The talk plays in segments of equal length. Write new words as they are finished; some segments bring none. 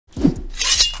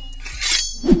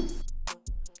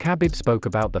Khabib spoke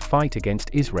about the fight against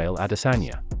Israel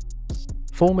Adesanya.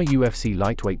 Former UFC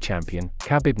lightweight champion,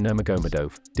 Khabib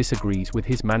Nurmagomedov, disagrees with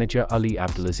his manager Ali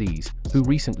Abdelaziz, who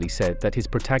recently said that his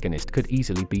protagonist could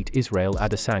easily beat Israel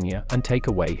Adesanya and take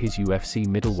away his UFC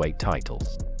middleweight title.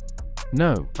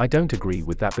 "No, I don't agree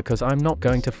with that because I'm not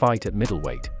going to fight at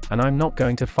middleweight, and I'm not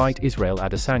going to fight Israel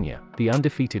Adesanya," the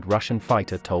undefeated Russian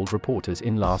fighter told reporters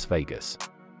in Las Vegas.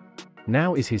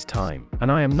 "Now is his time,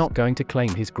 and I am not going to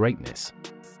claim his greatness.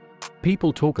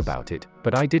 People talk about it,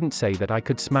 but I didn't say that I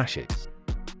could smash it.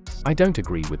 I don't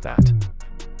agree with that."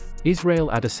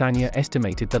 Israel Adesanya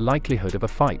estimated the likelihood of a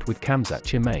fight with Khamzat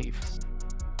Chimaev.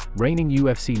 Reigning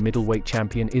UFC middleweight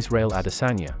champion Israel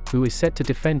Adesanya, who is set to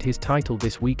defend his title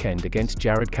this weekend against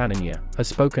Jared Cannonier, has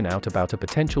spoken out about a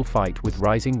potential fight with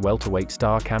rising welterweight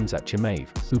star Khamzat Chimaev,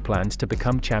 who plans to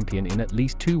become champion in at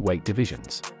least 2 weight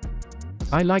divisions.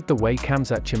 "I like the way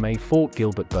Khamzat Chimaev fought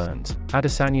Gilbert Burns,"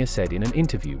 Adesanya said in an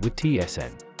interview with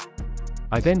TSN.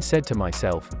 "I then said to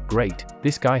myself, great,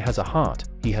 this guy has a heart,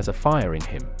 he has a fire in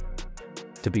him.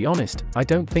 To be honest, I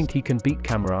don't think he can beat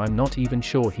Camara. I'm not even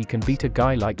sure he can beat a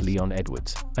guy like Leon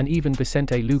Edwards, and even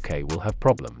Vicente Luque will have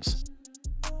problems.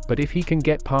 But if he can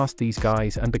get past these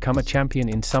guys and become a champion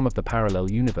in some of the parallel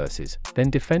universes, then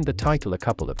defend the title a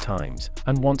couple of times,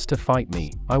 and wants to fight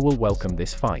me, I will welcome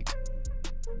this fight.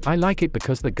 I like it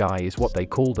because the guy is what they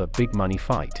call the big money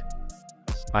fight.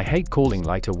 I hate calling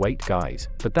lighter weight guys,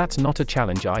 but that's not a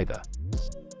challenge either.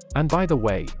 And by the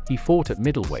way, he fought at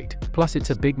middleweight, plus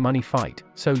it's a big money fight,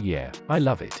 so yeah, I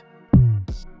love it."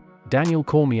 Daniel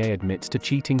Cormier admits to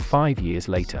cheating 5 years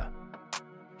later.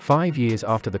 5 years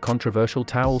after the controversial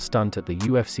towel stunt at the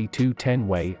UFC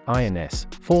 210 INS,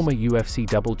 former UFC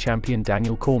double champion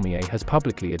Daniel Cormier has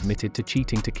publicly admitted to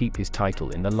cheating to keep his title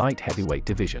in the light heavyweight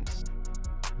division.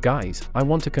 "Guys, I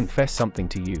want to confess something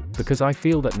to you, because I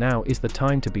feel that now is the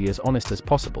time to be as honest as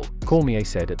possible," Cormier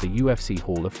said at the UFC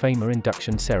Hall of Famer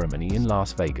induction ceremony in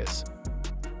Las Vegas.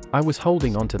 "I was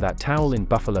holding onto that towel in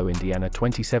Buffalo, Indiana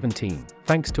 2017.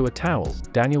 Thanks to a towel,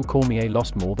 Daniel Cormier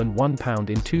lost more than 1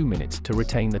 pound in 2 minutes to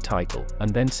retain the title,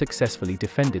 and then successfully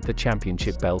defended the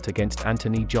championship belt against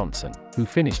Anthony Johnson, who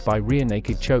finished by rear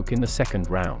naked choke in the 2nd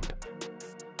round.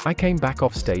 I came back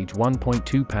off stage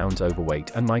 1.2 pounds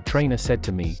overweight and my trainer said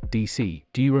to me, 'DC,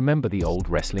 do you remember the old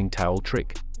wrestling towel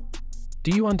trick? Do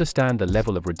you understand the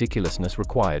level of ridiculousness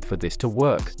required for this to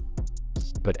work?'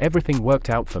 But everything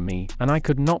worked out for me, and I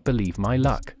could not believe my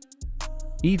luck.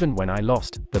 Even when I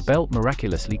lost, the belt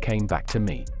miraculously came back to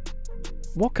me.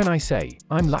 What can I say?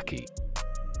 I'm lucky.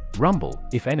 Rumble,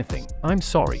 if anything, I'm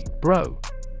sorry, bro."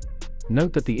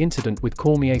 Note that the incident with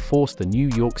Cormier forced the New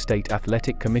York State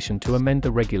Athletic Commission to amend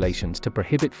the regulations to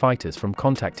prohibit fighters from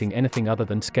contacting anything other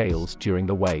than scales during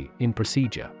the weigh-in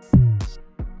procedure.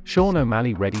 Sean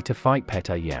O'Malley ready to fight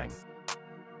Petr Yan.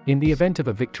 In the event of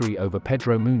a victory over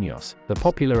Pedro Munoz, the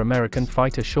popular American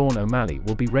fighter Sean O'Malley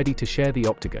will be ready to share the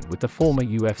octagon with the former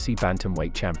UFC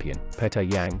bantamweight champion, Petr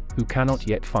Yan, who cannot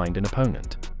yet find an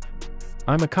opponent.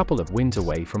 "I'm a couple of wins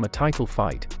away from a title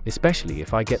fight, especially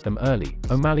if I get them early,"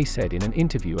 O'Malley said in an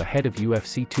interview ahead of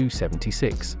UFC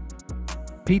 276.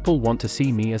 "People want to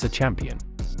see me as a champion.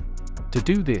 To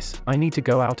do this, I need to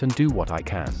go out and do what I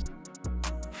can.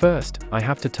 First, I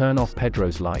have to turn off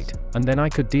Pedro's light, and then I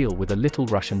could deal with a little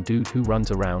Russian dude who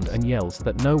runs around and yells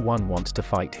that no one wants to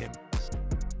fight him.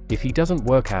 If he doesn't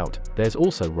work out, there's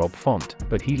also Rob Font,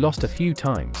 but he lost a few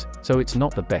times, so it's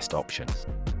not the best option.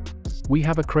 We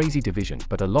have a crazy division,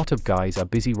 but a lot of guys are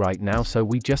busy right now, so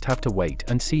we just have to wait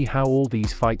and see how all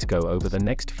these fights go over the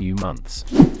next few months."